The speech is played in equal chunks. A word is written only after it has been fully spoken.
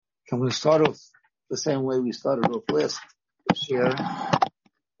I'm going to start off the same way we started off last year,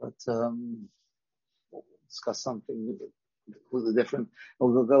 but we'll discuss something completely different.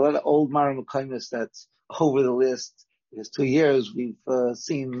 We'll go a lot of old Mara Mekaymis that over the last 2 years we've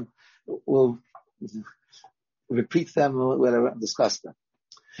seen. We'll repeat them, whatever, discuss them.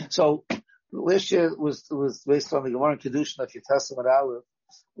 So last year was based on the Gemara Kedushin of Yitasim and Aleph.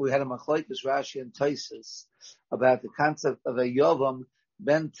 We had a Machlokes Rashi and Tosfos about the concept of a Yovam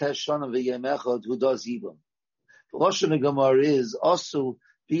Ben Teshon of a Yemechod who does Yibam. The Lashon of Gemara is also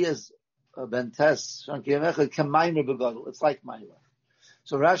be as Ben Tes Shon Yemechod K'Maimer Begadol. It's like Maimer.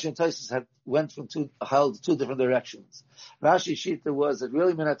 So Rashi and Tosfos held two different directions. Rashi Shita was that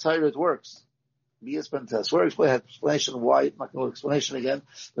really Minatayr it works. Be as Ben Tes works. We had explanation why. I'm not going to explanation again.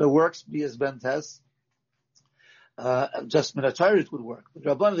 But it works. Be as Ben Tes. Just Minatayr it would work. But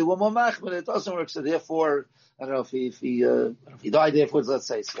Rabban they want more mach, but it doesn't work. So therefore, I don't know if he died afterwards. Let's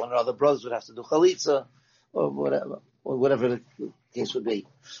say so one or other brothers would have to do chalitza or whatever the case would be.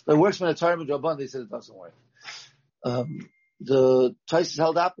 But it works Minatayr and Rabban. They said it doesn't work. The Tosfos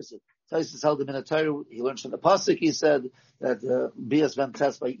held opposite. Tosfos held the Minatayr. He learned from the pasuk. He said that Bias Ben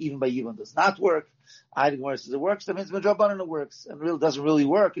Tes by Yibam does not work. I think where it says it works, that means Midrabanan it works, and really doesn't really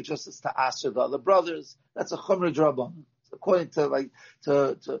work. It just is to ask the other brothers. That's a Chumra Drabanan. According to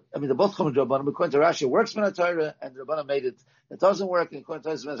they're both Chumra Drabanan. According to Rashi, it works Minatayr, and Rabbanan made it doesn't work. And according to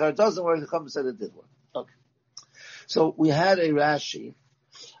Tosfos, Minatayr doesn't work. The Chumra said it did work. Okay. So we had a Rashi.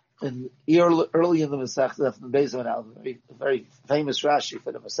 Early in the Masechta, from the Beis Hamikdash, a very famous Rashi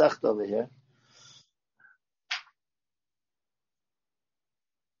for the Masechta over here.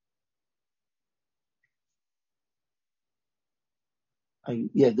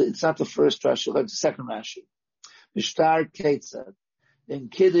 It's not the first Rashi, it's the second Rashi. Mishtar Ketzad in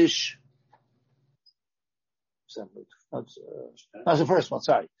Kiddush. That's the first one.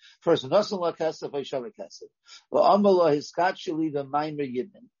 Sorry, first one. Nasan la Kesef, Vayshav Kesef. Va'amala Hiskat Shali the Maimer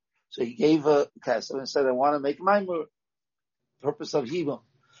Yibam. So he gave a Kesef and said, "I want to make Maimer." Purpose of Yibam.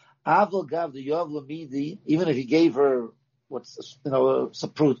 Avil gav the Yov Lamidi. Even if he gave her a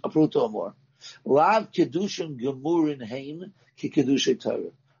pruta or more. Lav kedushin gemurin hein ki kedushay Torah.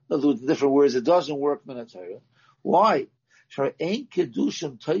 In other words, different words. It doesn't work in a Torah. Why? For ain't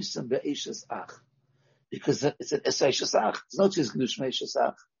kedushin toisen be'eshes ach. Because it's an eshes ach. It's not just kedushin eshes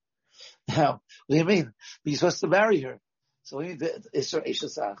ach. Now, what do you mean? He's supposed to marry her. So we need the iser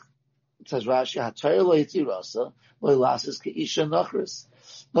eshes ach. It says Rashi haTorah lo yitirasa lo yilasis keisha nachris.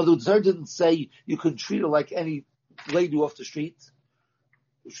 In other words, the Torah didn't say you can treat her like any lady off the street.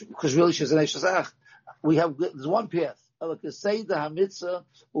 Because really she's an Eishazach. There's one path. In other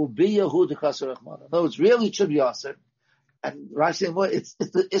words, really it should be Aser. And Rashi saying, well, it's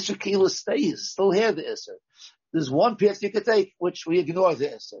the Isser Kila stays, still here the Isser. There's one path you could take, which we ignore the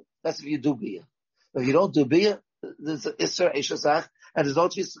Isser. That's if you do Biyah. If you don't do Biyah, there's an Isser Eishazach, and there's no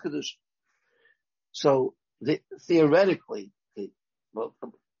Tzis Kedusha. So, theoretically,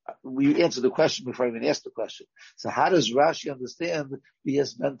 we answered the question before I even asked the question. So how does Rashi understand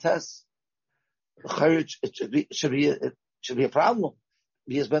Bias Ben Tes? It should be a problem.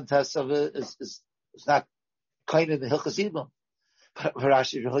 Bias Ben Tes is not kind of the Hilchos Yibam. But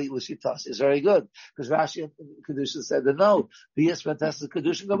Rashi is very good because Rashi and Kedusha said that no, Bias Ben Tes is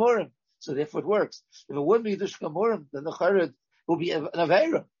Kedusha Gemurim, so therefore it works. If it wouldn't be Kedusha Gemurim, then the Chayrid will be an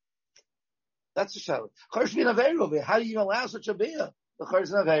Aveira. That's the shadow. Chayrid should be an Aveira. How do you allow such a Biyah? The Chayr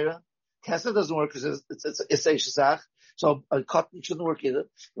is an Aveira. Kesef doesn't work because it's Eishasach. So a cotton shouldn't work either.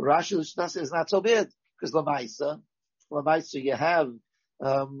 Rashi L'Shitasa is not so bad because Lamaisa you have,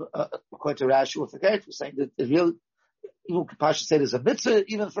 according to Rashi with the character saying that it really, even Pasha said there's a mitzvah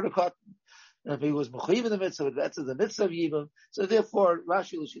even for the cotton. And if he was Mechayiv in the mitzvah, that's the mitzvah of Yibam. So therefore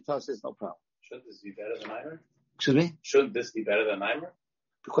Rashi L'Shitasa is no problem. Shouldn't this be better than Maimer? Excuse me? Shouldn't this be better than Maimer?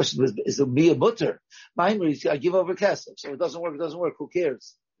 The question is it be a mutter? Maimer is I give over Kesef. So it doesn't work, who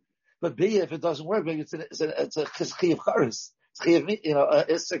cares? But if it doesn't work, maybe it's a chiv charis. It's chiv,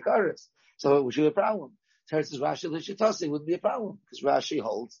 it's a charis. So it would be a problem. Teretz says Rashi L'Shitasi wouldn't be a problem because Rashi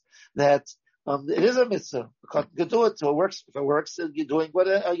holds that it is a mitzvah. You can do it. So it works. If it works, you're doing what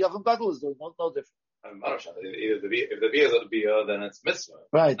a Yavam Gadol is doing. No different. If the biyah is a biyah, then it's mitzvah.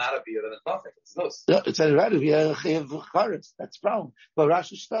 Right. If it's not a biyah, then it's nothing. It's nus. Yeah, it's right. If you have a chiv charis, that's a problem. But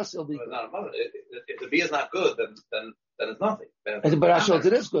Rashi L'Shitasi will be good. If the biyah is not good, then it's nothing. But Rashi holds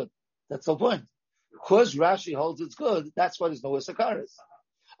it is good. That's the point. Because Rashi holds it's good, that's why there's no Isakaris.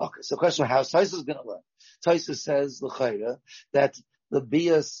 Okay, so the question, how Tosfos is going to learn? Tosfos says, L'chayra, that the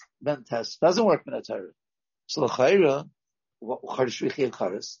Bias Ben Tes doesn't work in a Torah. So L'chayra,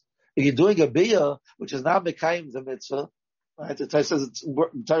 if you're doing a Biyah, which is not Mekayim the mitzvah, Right? The Torah says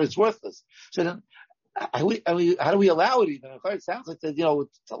it's worthless. So then, how do we allow it even? It sounds like that,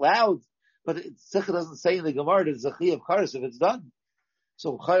 it's allowed, but Sikha doesn't say in the Gemara that it's a Chi of Kares if it's done.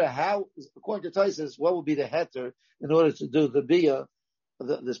 So how, according to Taisus, what would be the heter in order to do the bia,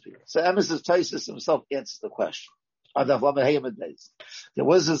 this bia? So Emerson Taisus himself answers the question. There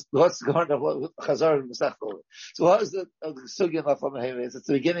was this, what's the Gemara of Chazar and Masech. So what is the Sugya of It's at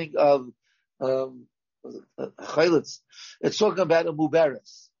the beginning of Chaylitz. It's talking about a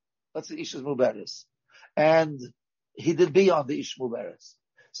Muberes. That's the Ish's Muberes. And he did be on the Ish Muberes.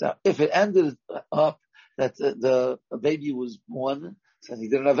 So if it ended up that the baby was born, then he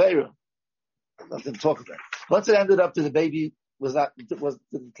did an Aveira. Nothing to talk about. Once it ended up that the baby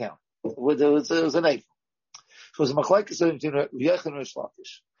didn't count. It was an eighth. So it was a machlekes between Rav Yochanan and Reish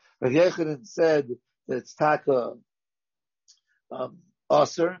Lakish. Rav Yochanan said that it's taka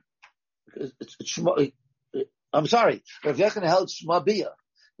aser. I'm sorry. Rav Yochanan held shma bia.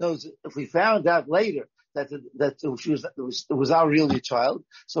 If we found out later that it was our real child,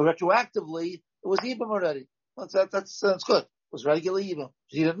 so retroactively it was ibam already. That's good. It was regular ibam.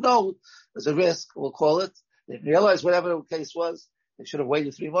 She didn't know there's a risk. We'll call it. They didn't realize whatever the case was. They should have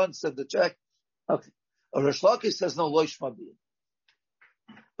waited 3 months, sent the check. Okay. Reish Lakish says no lo shma bia.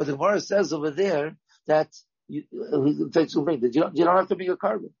 But the Gemara says over there that you don't have to be a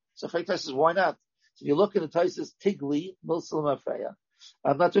carbon. So Chayk says, why not? So if you look at the Taisus Tigli Milsalam Afreya,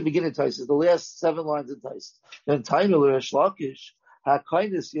 I'm not to begin in Taisus, the last 7 lines in Taisus. Then Taimil Reish Lakish,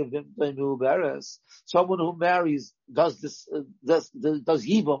 HaKainis Yavim Dainu Beres, someone who marries does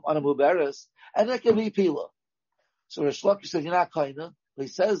Yibam on a Muberes, and that can be Pila. So Reish Lakish says you're not Kaina, but he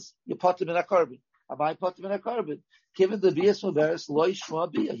says you put him in a carbon. Am I put him in a carbon? Given the Bias Muberes, Loi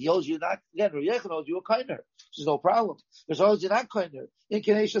Shma Bia. He holds you not, again, Riyech holds you a Kainer. There's no problem. There's always you're not Kainer.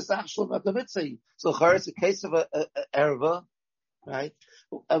 Incanation Sachshalom at the Mitzvah. So it's a case of a erva, right?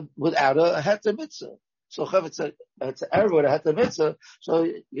 Without a heter mitzvah. So it's an erva with a heter mitzvah. So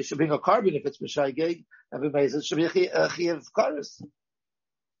you should bring a carbon if it's Mishaygeg. Everybody says it should be a Chiyav Kares.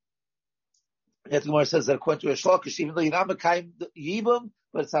 Yet the Gemara says that according to Reish Lakish, even though you're not Mekayim Yibam,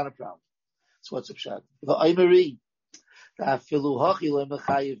 but it's not a problem. So what's up, Shad? The Aimari, the Afilu Hachi Le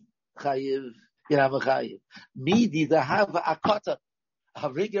Mechayiv Chayiv Yinamechayiv. Midi the Hava Akata,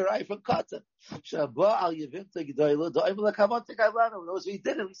 Havrigerai from Kata. Shabba Al Yevimta G'Doyla. The Aimla Kamonte Kailano. Knows if he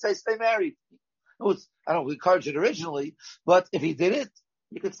did it, we say stay married. I don't know. We encouraged it originally, but if he did it,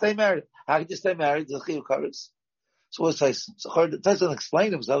 you could stay married. How can you stay married? The Chiyav Kares. So what's Tyson? So Tyson doesn't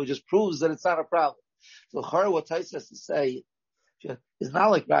explain himself. It just proves that it's not a problem. So what Tyson has to say is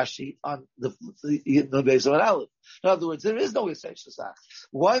not like Rashi on the base of an aleph. In other words, there is no Yisei Shesach.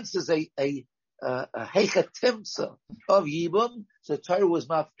 Once there's a hechatimsa of Yibum, so Torah was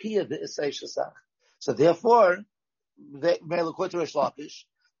mafkia the Yisei Shesach. So therefore, according to Reish Lakish,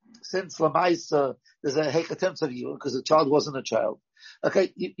 since Lamaisa there's a hechatimsa of Yibum because the child wasn't a child.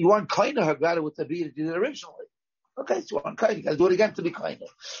 Okay, you want kind of her with the beat that you did originally. Okay, so you want kind, you got to do it again to be kind of.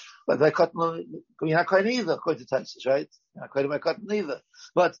 But you're not kind either, according to Taisus, right? You're not kind of my cotton either.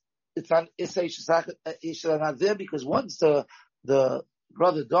 But it's not Isay Shesach are not there because once the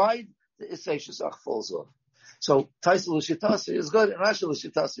brother died, the Isay Shesach falls off. So Taisus L'Shitasi is good, and Rashi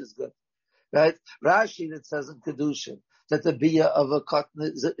L'Shitasi is good, right? Rashi that says in Kedushin that the bia of a cotton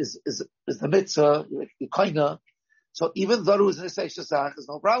is the mitzvah, kinda. So even though it was an Isay Shesach, there's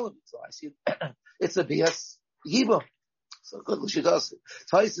no problem. So I see it's a bias yibam. So good L'Shitasi.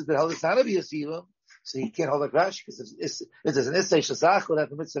 Taisus that held it's not a bias yibam. So he can't hold like Rashi because if there's an Isay Shesach without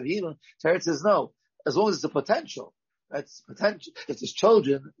the mitzvah of Yibam, Teretz says no. As long as it's a potential, right? It's potential. If it's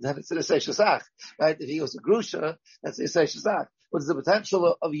children, then it's an Isay Shesach, right? If he goes to Grusha, that's an Isay Shesach. What is the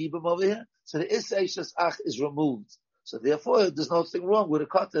potential of Yibam over here? So the Isay Shesach is removed. So therefore, there's nothing wrong with a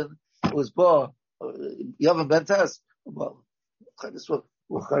cotton who was born. You haven't been test. Well, this is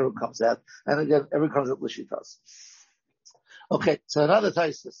what comes out. And again, everyone comes out L'Shitas. Okay, so another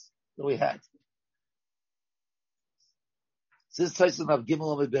thesis that we had. This Tyson of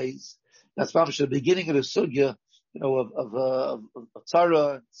Gimel Amid Beis, that's probably the beginning of the sugya, of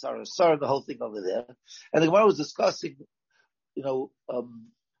Tzara, the whole thing over there. And the Gemara was discussing,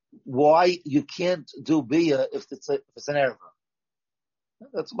 why you can't do bia if it's an erva.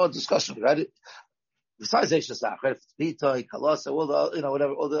 That's about discussion, right? Besides Eishasach, right? If it's Bita, Kalasa, all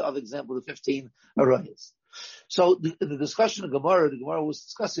the other examples, the 15 arayas. So in the discussion of Gemara, the Gemara was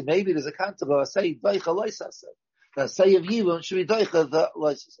discussing maybe there's a kantava say Daicha Loisase. The say of Yibam should be Daicha the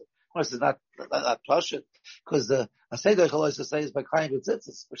Loisase. Of course, it's not Pashut, because the Asay Daicha Loisase is by Kain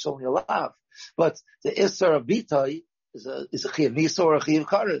B'tzitzis, which is only a lav. But the Isser of Bita is a Chiyav Nisa or a Chiyav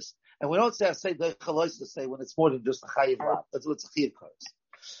Kares. And we don't say I say Deichalois to say when it's more than just a chayiv lab. That's what it's a chayiv cars.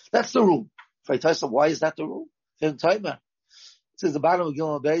 That's the rule. Why is that the rule? In time, it says the bottom of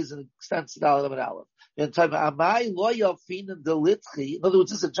Gilman Bays and extends to Dalet and Aleph. In time, Amai lo yalfin and delitchi. In other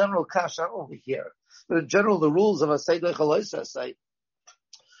words, this is a general kasha over here. But in general, the rules of a say Deichalois say,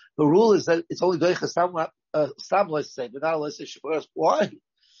 the rule is that it's only Deicha Stamlois say, but not Alois Shibras. Why?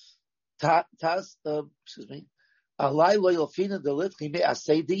 Excuse me. Alai lo yalfin and delitchi me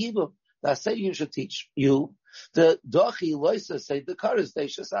asay deibum. The asay should teach you. The dochi loisa say the car is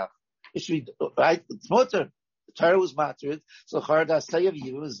deishasach. It should be right. It's mutter. The Torah was mattered, so char da asay of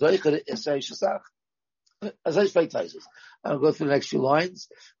yibum is doicha deishasach. As I explained, I'll go through the next few lines.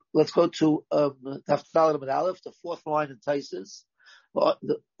 Let's go to Taftalim and Aleph, the fourth line in Taisus. No,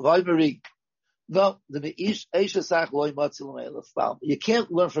 you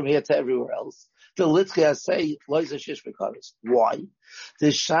can't learn from here to everywhere else. The Litchi say loiza shish bekaris. Why? The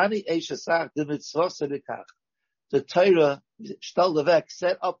Shani Eishasach the mitzvah sedekach. The Torah shtal levek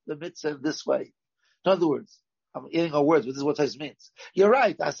set up the mitzvah in this way. In other words, I'm eating our words, but this is what Taisus means. You're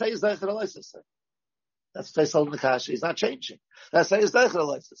right. I say is deichel loiza say. That's Taisus Nakash. He's not changing. That's say is deichel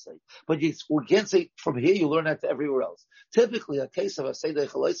loiza say. But we can't say from here you learn that to everywhere else. Typically, a case of a say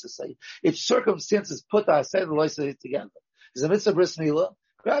deichel loiza say, if circumstances put the say loiza together, there's a mitzvah bris milah.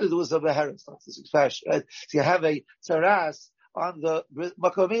 Granted, there was a beheres, not this fashion, right? So you have a tzaras on the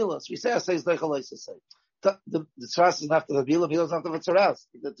makomilas. We say say is deichel loiza say. The tzaras doesn't have to have milah doesn't have to have a tzaras.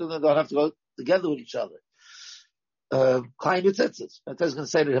 The two don't have to go together with each other. Klein B'tzitzis. And he's going to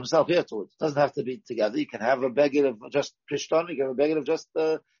say to himself afterwards. It doesn't have to be together. You can have a beggar of just Krishton, you can have a beggar of just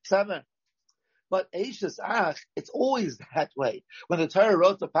Samer. But Eishes Ach, it's always that way. When the Torah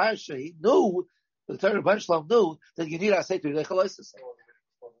wrote the parasha, he knew, the Torah Ben Shalom knew that you need Asay to Yidei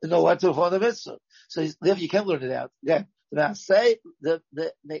you know what to perform the mitzvah. So therefore you can't learn it out. Again, now say the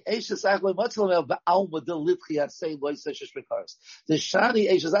Eishes Ach loy Matzalom ba'alma delitchi Asay loy Seshesh Bekaris. The Shani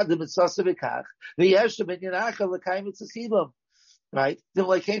Eishes Ach the mitzvah sevekach the Yeshem ben Yinacha l'kayim mitzvah. Right? Then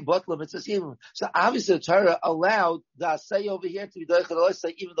like came butler mitzvah. So obviously the Torah allowed the Asay over here to be deichel loy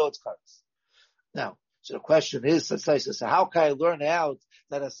even though it's kares. Now, so the question is, so how can I learn out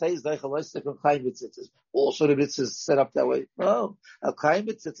that Asay is deichel loy from Klein B'tzitzis? Also the mitzvah is set up that way. No. Klein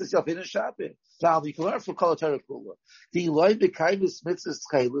B'tzitzis you'll finish shopping. Now you can learn from Kol Torah Kula. The loy b'kayim mitzvahs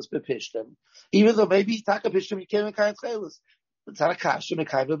tchelis b'pishtim. Even though maybe taka pishtim you can't b'kayim tchelis. It's not a kasha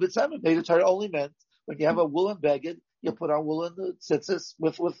b'kayim b'tzemen. Maybe the Torah only meant when you have a woolen beged, you put on woolen tzitzis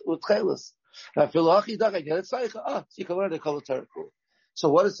with tchelis. Now filachi dach get it tzaycha. So you can learn the Kol Torah Kula. So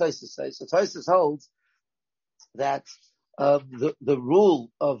what does Taisus say? So Taisus holds that the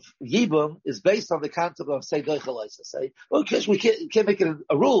rule of Yibum is based on the concept of say deichel say. Well, because we can't make it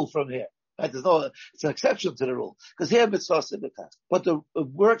a rule from here. Right? It's an exception to the rule because here mitzvah sebekach, but it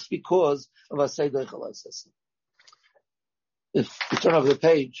works because of a say deichel say. If you turn over the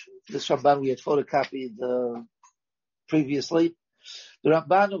page, this Ramban we had photocopied previously. The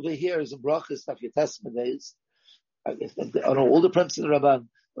Ramban over here is in Brachas of your Testament days. I don't know all the prints in the Ramban,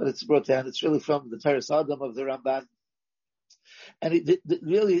 but it's brought down. It's really from the Teres Adam of the Ramban. And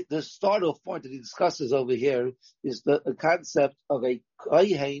really, the start off point that he discusses over here is the concept of a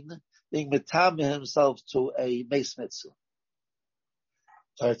kohen being metame himself to a meis mitzvah.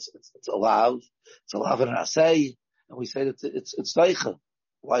 So it's allowed. It's allowed in an asay, and we say that it's deicha.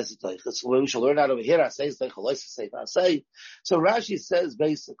 Why is it deicha? It's what we should learn out over here. Asay is deicha. Let's say asay. So Rashi says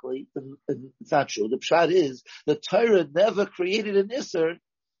basically, it's not true. The pshat is the Torah never created an isser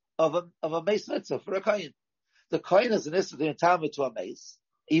of a meis mitzvah for a kohen. The kohen is an isser to entame to a meis,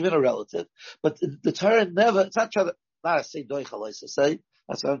 even a relative. But the Torah never. It's not trying to not say deicha. Let's say.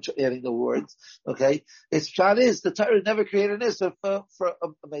 That's why I'm adding the words. Okay, it's pshat is the Torah never created an isser for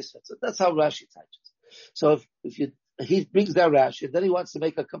a meis mitzvah. That's how Rashi teaches. So if he brings down Rashi, and then he wants to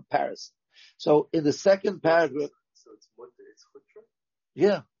make a comparison. So in the second paragraph, so it's chutra?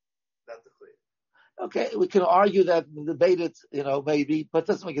 Yeah. Not the clear. Okay, we can argue that, debate it, maybe, but it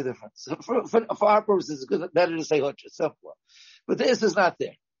doesn't make a difference. For our purposes, it's better to say hutra, simpler. But this is not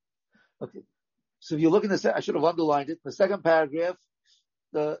there. Okay. So if you look in I should have underlined it. The second paragraph,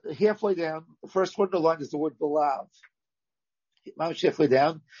 the halfway down, the first word underlined is the word belav. Halfway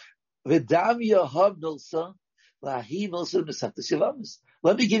down. V'dam yahav milsa, lahi milsa m'saftas yavamis.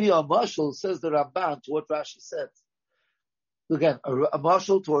 Let me give you a mashal, says the Ramban, to what Rashi said. Again, a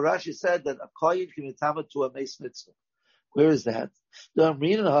mashal to what Rashi said that a kohen can be tamed to a meis mitzvah. Where is that? The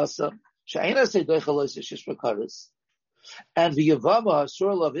Amrin Hasam, she'ena say deichel loy shish bekaris, and the Yavama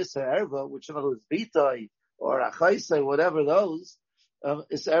Asur Lav Issa Erva, which in other words Bitai or Achaisai, whatever those,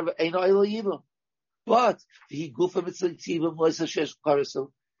 is Erva Ein Oil Yibam. But the Gufa Mitzvah Tivim Loy Shish Bekaris.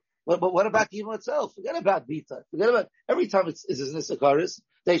 But what about Yibum itself? Forget about Bita. Forget about every time it's Nisakaris,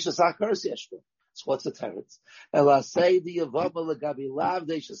 Deishasach Karis Yeshko. So what's the teretz? Ela say the Yavama Lagabi Lav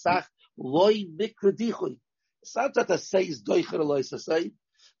Deishasach Loi Mikra Dichui. It's not that the say is Doicher Lois say.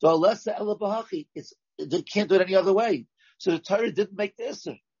 So unless the Ela Bahachi, they can't do it any other way. So the Torah didn't make the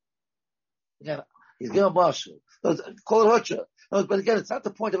Isser. Again, he's given Marshal. Call it Hutcha. But again, it's not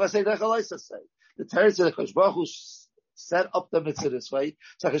the point of I say Doicher Lois say. The Torah said the Kosh Baruch Hu set up the mitzvah this way.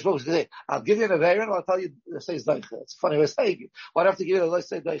 So Kosh Baruch Hu said, I'll give you an Aveir and I'll tell you the say is Doicher. It's funny way of saying it. Why do I have to give you the Lois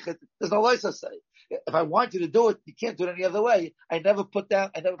say Doicher? There's no Lois say. If I want you to do it, you can't do it any other way. I never placed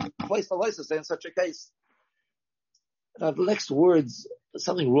the Lois say in such a case. Now the next words, there's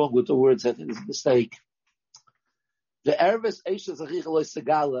something wrong with the words. I think it's a mistake. The Ervis Eisha Zachicha Lo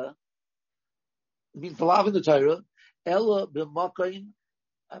Segala means the law in the Torah. Ella b'makayin.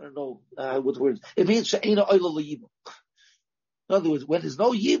 I don't know what the words. It means she'ena oila liyibum. In other words, when there's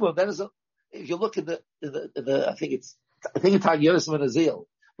no yibum, then if you look in the I think it's Tag Yosim and Azil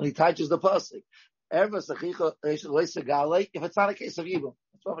when he touches the pasuk. Ervis Zachicha Eisha Lo Segala. If it's not a case of yibum.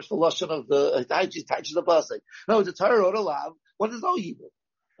 So much the lashon of the touches the pasuk. No, the Torah or the law when there's no yibum.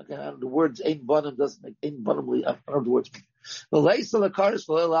 Okay, the words "ein banim" doesn't make "ein banimly." I don't know the words. The leisa lakaris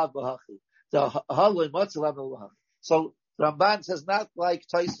v'elav b'hachi. The haloi matzelav b'hachi. So Ramban says not like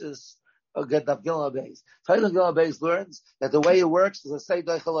Taisus or Gedaf Gilal Beis. Taisus Gilal Beis learns that the way it works is a say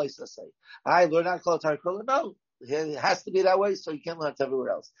doichaloisa say. I learn not call Torah. No, it has to be that way, so you can't learn it everywhere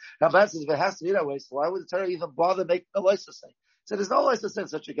else. Ramban says if it has to be that way, so why would the Torah even bother making a loisa say? So there's no loisa say in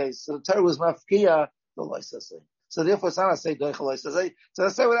such a case. So the Torah was mafkia the loisa say. So therefore, it's not a say doichel loisa say. So I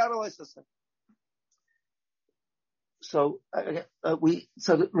say without a loisa say. So the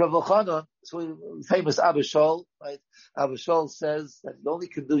Rav Elchanan, famous Abba Shaul, right? Abba Shaul says that you only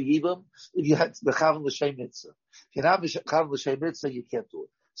can do yibum if you had the chavim l'shem mitzvah. If you're not chavim l'shem mitzvah, you can't do it.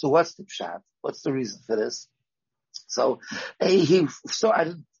 So what's the pshat? What's the reason for this? So I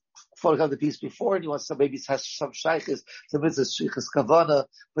didn't photograph the piece before, and he wants to maybe has some shaykhis to mitzvah shaykhis kavana,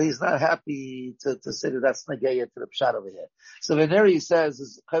 but he's not happy to say that that's negaya to the pshat over here. So Veneri says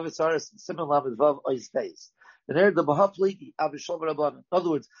is chavetz aris simon lamed vav ois beis. Veneri the bahafligi abishol rabban. In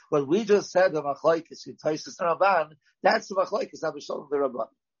other words, what we just said the machlokes in Taisus and Rabban, that's the machlokes abishol the rabban.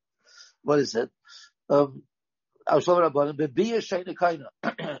 What is it? Abishol rabban bebiya sheina kaina.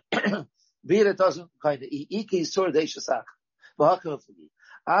 Beer it doesn't kind of iki sur deishasach. Bahakafligi.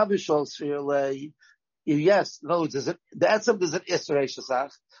 Abishol Srirlei, yes, no, the etzem does an Isra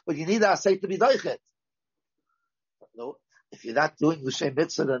Shasach, but you need Asay to be doichet. No, if you're not doing the Shem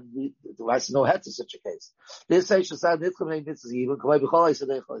Mitzvah, then there is no head to such a case. This say Shasach Nitchem Mitzvah even Kamei B'chol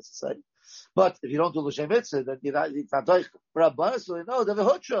Yisadei say. But if you don't do the Shem Mitzvah, then you're not doichet. Rabban so no, the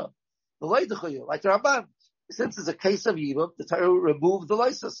Vehutra, the Leidachuyu, like the Rabban. Since it's a case of Yibam, the Torah removed the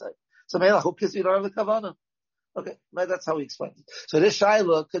Leisa say. So Melach, who kiss you don't have the Kavanah? Okay, that's how we explain it. So this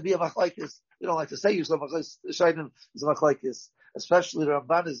Shaila could be a machlokes. We don't like to say usually machlokes. Shaila is a machlokes. Especially the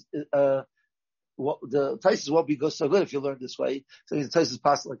Ramban is, the Taisus won't be so good if you learn this way. So the Taisus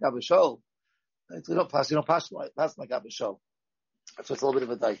pass like Abba Shaul. You don't pass like Abba Shaul. So it's a little bit of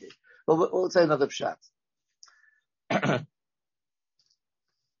a dike. We'll say another pshat.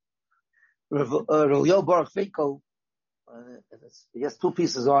 Rav Yo Baruch Finkel, he has two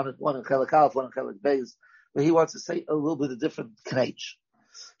pieces on it, one in Chelik Aleph, one in Chelik Beis. But he wants to say a little bit of different knach.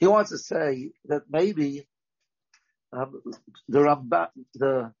 He wants to say that maybe the Rambam,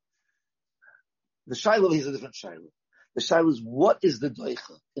 the Shiloh is a different Shiloh. The Shiloh is what is the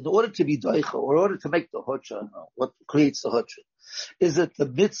doicha? In order to be doicha, or in order to make the hutcha, what creates the hutcha? Is it the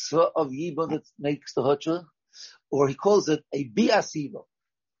mitzvah of Yibam that makes the hutcha? Or he calls it a bias Yibam.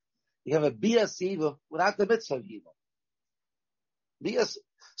 You have a bias Yibam without the mitzvah of Yibam. Bias.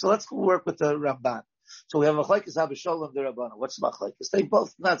 So let's go work with the Ramban. So we have a machlokes Abishol and the Rabbana. What's the machlokes? They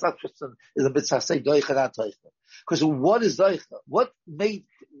both, no, it's not just is a mitzvah say doicha, not doicha. Because what is doicha?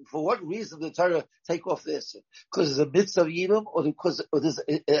 For what reason did the Torah take off this? Because it's a mitzvah of Yibam, or because there's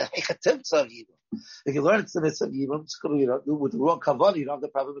a hechatimtzah of Yibam. If you learn it's a mitzvah of Yibam, it's going to be with the wrong kavanah, you don't have the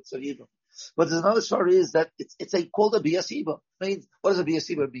proper mitzvah of Yibam. But there's another story is that it's called a bias Yibam. Means, what does a bias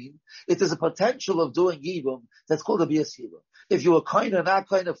Yibam mean? It is a potential of doing Yibam that's called a bias Yibam. If you were kind of not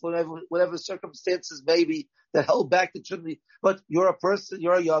kind of whatever circumstances maybe that held back the Trinity, but you're a person,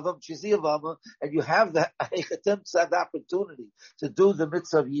 you're a Yavam, Chizi Yavama, and you have the opportunity to do the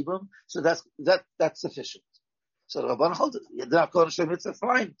mitzvah of Yibam, so that's sufficient. So the Rabban holds it. You're not going to show mitzvah,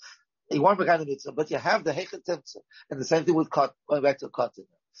 fine. You want to kind of mitzvah, but you have the hechatimtzah. And the same thing with cotton, going back to cotton.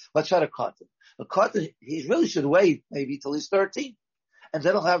 Let's try to cotton. A cotton, he really should wait maybe till he's 13. And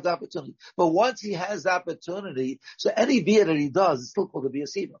then he'll have the opportunity. But once he has the opportunity, so any beer that he does is still called a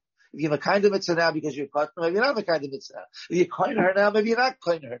bias Yibam. If you're a kind of mitzvah now because you're caught, maybe you're not a kind of mitzvah now. If you're kind her now, maybe you're not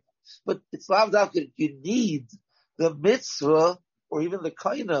kind her now. But it's lavdavka. You need the mitzvah or even the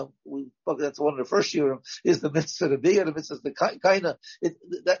kaina. That's one of the first year is the mitzvah, the bigger the mitzvah, the kaina.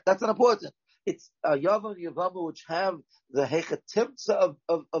 That's not important. It's Yavam Yavama which have the hechatimtza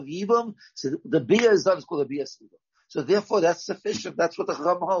of Yibam. So the bia is done. It's called a bia siva. So therefore, that's sufficient. That's what the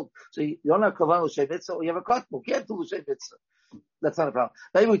Chacham hold. So you don't have kavan l'shem mitzvah, or you have a cotton. You can't do l'shem mitzvah. That's not a problem.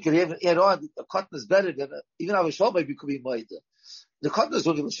 Maybe we could add on. A cotton is better than even a shol. Maybe could be moida. The cotton is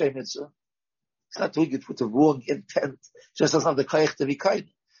doing l'shem mitzvah. It's not doing it with the wrong intent. Just doesn't have the kayach to be kind.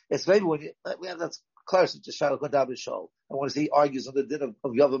 It's maybe when we have that's clear. So just shal kodab shol. I want to see he argues on the din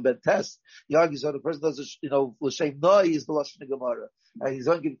of Yavam ben Test. He argues on the person does l'shem noi is the lashon Gemara. And he's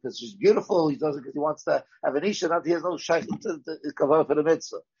doing it because she's beautiful. He does it because he wants to have an isha. Not he has no shaykh to cover for the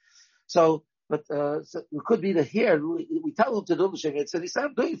mitzvah. So, but so it could be that here we tell him to do l'shem mitzvah. And he said,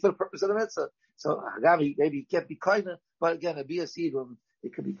 "I'm doing it for the purpose of the mitzvah." So maybe he can't be kinder, but again, a bia sidum,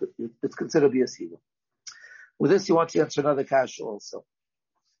 it could be. It's considered bia sidum. With this, he wants to answer another kasha also.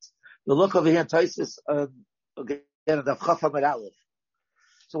 You look over here in Taisis again at the Chaf Amid Aleph.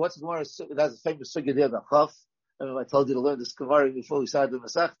 So what's the Gemara? That's a famous sugya there, the Chaf. I told you to learn this Gemara before we started the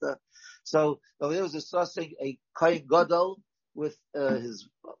Masechta. So there was discussing a Kohen Gadol with his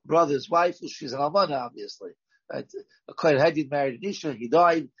brother's wife, she's an almana, obviously. Right? A Kohen Hadid married an Isha, he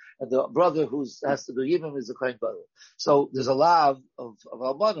died, and the brother who has to do Yibam is a Kohen Gadol. So there's a lav of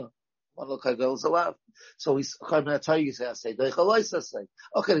almana. One of the Kohen Gadol is a lav. So he's Kohen Menatari say, Deichaloisa say.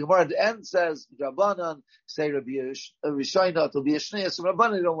 Okay, the Gemara at the end says, Rabbanan, say Rabbi Rishayna, to be a Shnei, so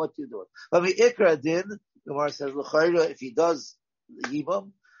Rabbanan, you don't know what you do. But the Ikra din, the Gemara says, L'chayra, if he does the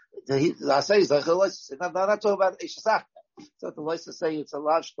Yibam, I say, he's Deichaloisa. Not talking about Eshasach. It's not the Loisa say, it's a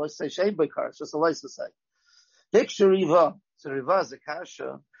large, Loisa say, Shem Bekar, it's just a Loisa say. Hiksha Riva, so Riva is a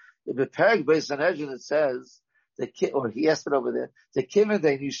kasha. The Beperg based on Edgen, it says, or he asked it over there, the Kimin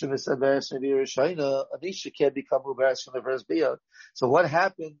de Nisha Misaberes and Yerushaina, Anisha can't become Uberes from the first Biyah. So what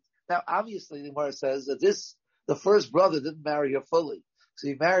happened? Now, obviously, the Gemara says that the first brother didn't marry her fully. So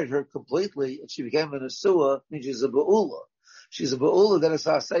he married her completely, and she became an Asua, means she's a Ba'ula. She's a Ba'ula, then it's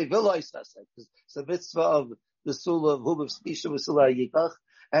Asay, Vilay Sasay. It's a mitzvah of the Sula of Hubab Spisha Vasula Yikach,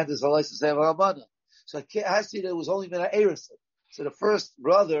 and there's a license of Ramana. So it has to be that it was only Mina Erison. So the first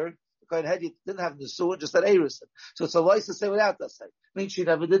brother, the Kohen Hedi, didn't have the Sula, just had Erison. So it's a license to say without that say. Means she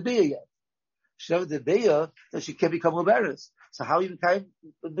never did Biyah yet. She never did Biyah, then she can't become Uberes. So how you became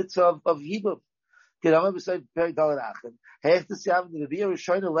the mitzvah of Yibam?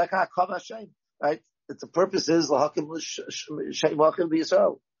 Right? The purpose is Lahakim Shem Lahakim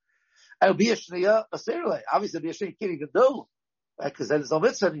B'Yisrael. And be a Shneya a Serele. Obviously, be a Shneya can't even do, right? Because then there's no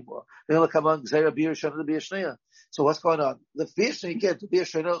mitzvah anymore. They're going to come on Zera Be a Shneya to be a Shneya. So what's going on? The fish you can't to be a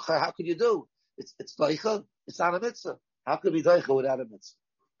Shneya. How could you do? It's Daicha. It's not a mitzvah. How could it be Daicha without a mitzvah?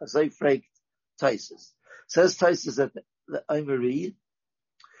 As they freaked Taisis. Says Taisis that the Imari.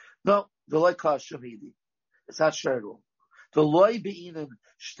 No, the Loi Kashamidi. It's not Sherdul. The Loi Be'inim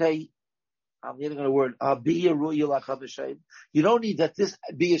Shtei. I'm getting a word. You don't need that this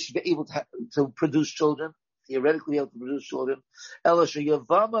bia should be able to produce children, theoretically able to produce children. In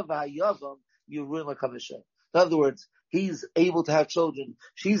other words, he's able to have children,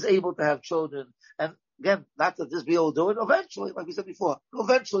 she's able to have children, and again, not that this bia will do it. Eventually, like we said before,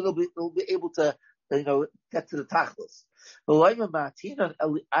 eventually they'll be able to, get to the tachlis. And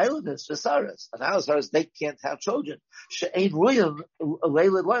now as far as they can't have children, she'ain ruyim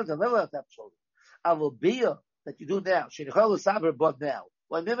leilid learns and never have to have children. Avol bia that you do now, she'nichol saber but now.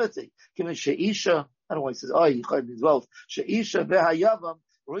 Why mimiti? Given sheisha, I don't know why he says, oh, you can't means both. Sheisha vehayavam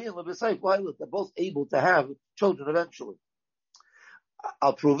ruyim lebesayif. Why look? They're both able to have children eventually.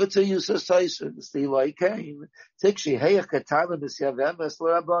 I'll prove it to you, says Tyson. The Steve came. Tikshi heyach katana b'siyavem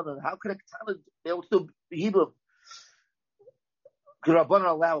eslerabbanon. How can a katana be able to do yibum? Could Rabbanon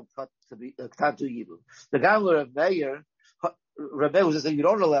allow to be a katana to yibum? The guy with a mayor, Rebbe was saying you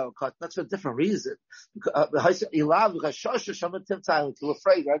don't allow a cut. That's for a different reason. You're afraid,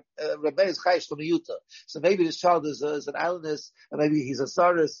 right? Rebbe is chayish from Yuta. So maybe this child is an islandist, and maybe he's a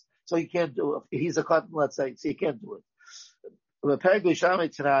sardis, so he can't do it. He's a cotton, let's say, so he can't do it. We have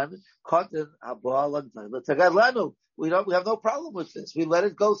no problem with this. We let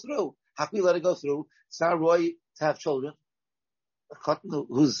it go through. How can we let it go through? It's not Roy to have children. A cotton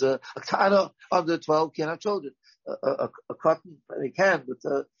who's a Tana under 12 can't have children. A cotton they can,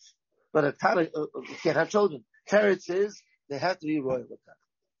 but a Tana can't have children. Carrots is they have to be royal.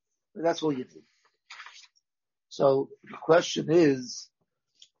 That's all you need. So the question is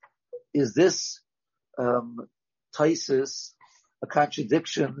this Taisis a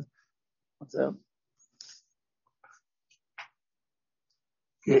contradiction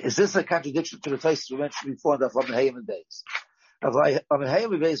Is this a contradiction to the Tosfos we mentioned before in the Amid Hayim days? Amid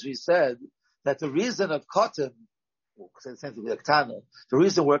Hayim days we said that the reason of cotton, the same thing with Aktana, the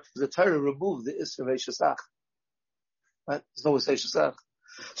reason worked because the Torah removed the Isra Veishasach. Right? There's no Isra Veishasach.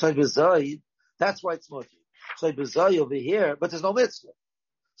 So Bezai, that's why it's mutter. So Bezai over here, but there's no mitzvah.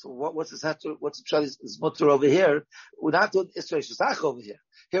 So what's this what's the pshat is mutter over here? We're not doing Isra Veishasach over here.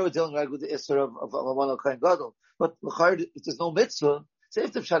 Here we're dealing right with the Isra of Amon al-Kain Gadol. But if there's no mitzvah, say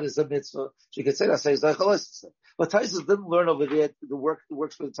if the pshat is a mitzvah, so you can say that says like Chalosis. But Tosfos didn't learn over there the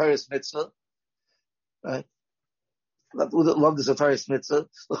works for the Torah's mitzvah. Right? Not with the love the Torah's mitzvah.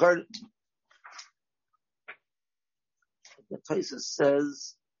 The Tosfos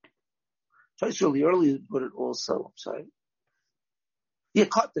says, Tosfos really early put it also, I'm sorry. Yeah,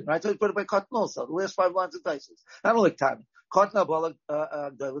 cotton, right? I put it by cotton also. The last 5 lines of Tosfos. Not only cotton. Cotton abalak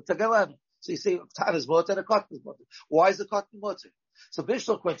tagalana. So you say cotton is mutter and a cotton is mutter. Why is the cotton mutter? So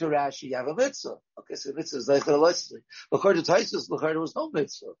Bishlo according to Rashi, you have a mitzvah. Okay, so mitzvah is like the lesson. But according to Tosfos, there was no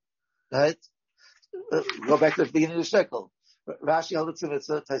mitzvah. Right? Go back to the beginning of the shekel. Rashi held it's a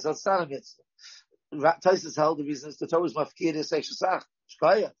mitzvah, Tosfos held it's not a mitzvah. Tosfos held the reason is the Torah was mafkir is shesach.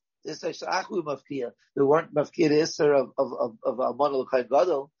 Shkaya. This shesach we mafkir. There weren't mafkir iser of Amon al-Kain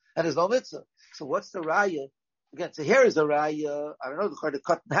Gadol, and there's no mitzvah. So what's the raya? Again, so here is a raya. I don't know. The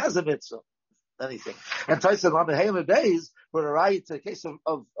cotton has a mitzvah. Anything. And Tosfos on the Hayim days, where a raya to the case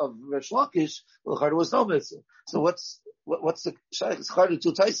of Rish Lakish, there was no mitzvah. So what's the shaykh? It's hard to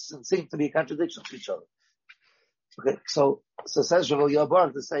two Tosfos and seem to be a contradiction to each other. Okay, so says Rav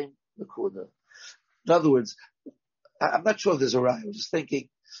Yabar the same Nakuda. In other words, I'm not sure if there's a raya. I'm just thinking,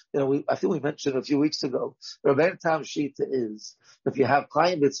 I think we mentioned a few weeks ago, Rabbeinu Tam Shita is, if you have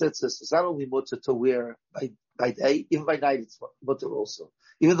Klayim B'tzitzis, it's not only mutter to wear by day, even by night it's mutter also.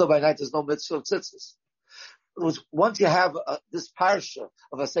 Even though by night there's no mitzvah of tzitzis. Once you have this parsha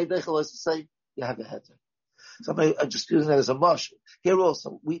of a Seydei say, you have a heter. So I'm just using that as a mashal. Here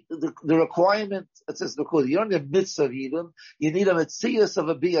also, the requirement, it says the Nakuda, you don't need a mitzvah even, you need a mitzias of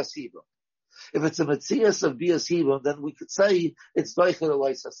a biyas hibah. If it's a mitzias of biyas hibah, then we could say it's doicha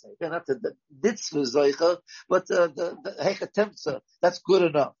l'loisa say. Again, not the mitzvah is doicha, but the hecha temtza, that's good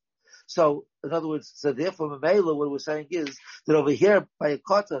enough. So, in other words, so therefore, Mamela, what we're saying is that over here, by a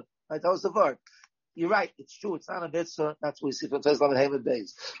katan, right, that was the word. You're right, it's true, it's not a mitzvah, that's what we see from Tosfos on Haman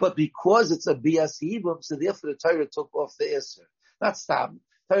days. But because it's a biyas hibum, so therefore the Torah took off the Isser. Not stam.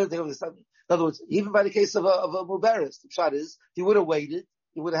 In other words, even by the case of a Mubaris, the pshat is, he would have waited,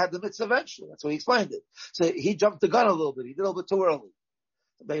 he would have had the mitzvah eventually. That's why he explained it. So he jumped the gun a little bit, he did a little bit too early.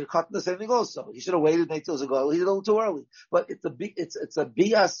 Made a cut the same thing also. He should have waited until it was a goal. He did a little too early. But it's a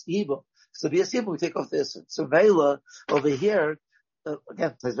bias hibum. So bias hibum, we take off this. So Mela over here,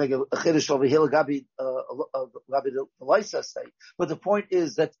 again, let's make a chiddush over here, Gabi the Lysa say. But the point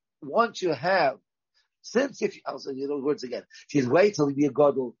is that once you have, I'll say the words again. If you wait till you be a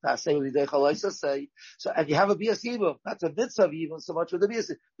gadol, say what the Lysa say. So and you have a bias hibum, not a mitzvah even so much with the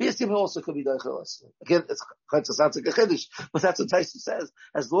bias. Bias hibum also could be the Lysa. Again, it sounds like a chiddush, but that's what Tosfos says.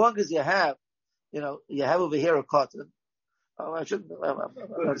 As long as you have, you have over here a cotton. I shouldn't.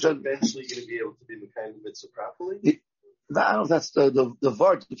 Eventually, going to be able to be the kind of mitzvah properly. I don't know if that's the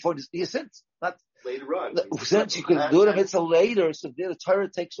word. The point is, since not later on. Since you can do the mitzvah later, so the Torah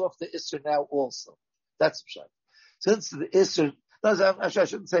takes off the Isser now also. That's the pshat. Since the Isser, I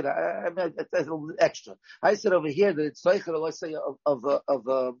shouldn't say that. I mean, that's a little bit extra. I said over here that it's like let's say of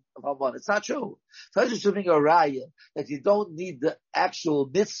Haman. It's not true. So I just bring a raya that you don't need the actual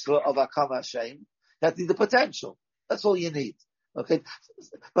mitzvah of Akam Hashem. You have to need the potential. That's all you need. Okay,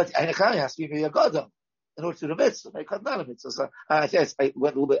 but it has to be a gadol in order to do the mitzvah. I cut not a mitzvah. So I guess I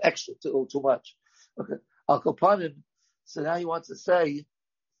went a little bit extra, too much. Okay, Al Kapanim. So now he wants to say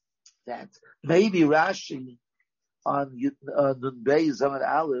that maybe Rashi on Nun Bey Zaman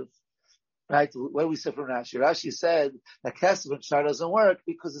Aleph, right? Where we said from Rashi, Rashi said that Kesef and Shar doesn't work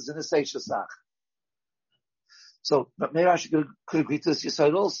because it's in a Seish Shasach. So, but maybe Rashi could agree to this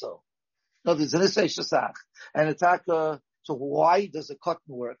Yisrael also. No, there's an Seish Shasach and attack. So why does a cotton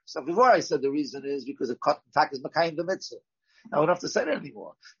work? So before I said the reason is because a cotton attack is Makayim the mitzvah. I don't have to say that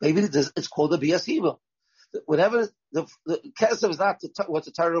anymore. Maybe it's called a Biyas Hibum. Whenever the Kesef is not what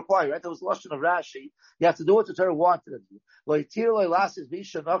the Torah requires, right? There was lashon of Rashi. You have to do what the Torah wanted of you. You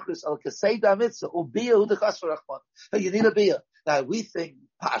need a biyah. Now we think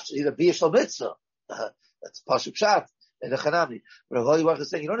Pasha, you need a biyah shel mitzvah. That's Pasha Pshat and the Chanami. But Rav Yavach is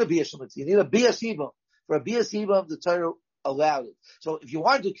saying you don't need a biyah shel mitzvah. You need a biyas hibum. For a biyas hibum, the Torah allowed it. So if you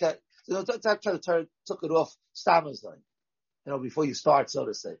want to, the Torah took it off Stammer's line. before you start, so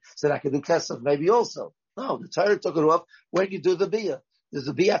to say. So I can do kesef maybe also. No, the Torah took it off when you do the bia. Does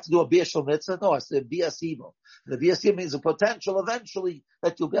the bia have to do a bia shel mitzvah? No, it's the bia sibum. The bia sibum means a potential eventually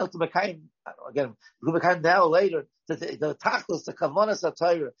that you'll be able to mekayim. Again, you'll mekayim now or later. The tachlis, the kavanas of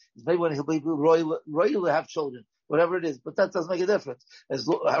Torah is maybe when he'll be royal to have children, whatever it is. But that doesn't make a difference. As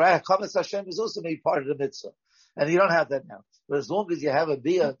kavanas Hashem is also maybe part of the mitzvah, and you don't have that now. But as long as you have a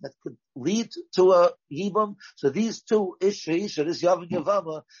bia that could lead to a yibum, so these two isha, this yav and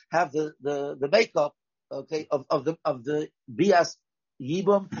yavama, have the makeup, okay, of the bias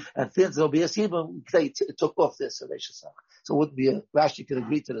yibum, and since there'll be a yibum, they took off this, so it wouldn't be Rashi could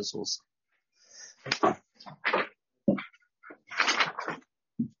agree to this also.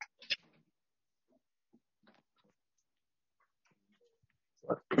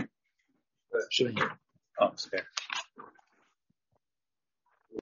 Oh, okay.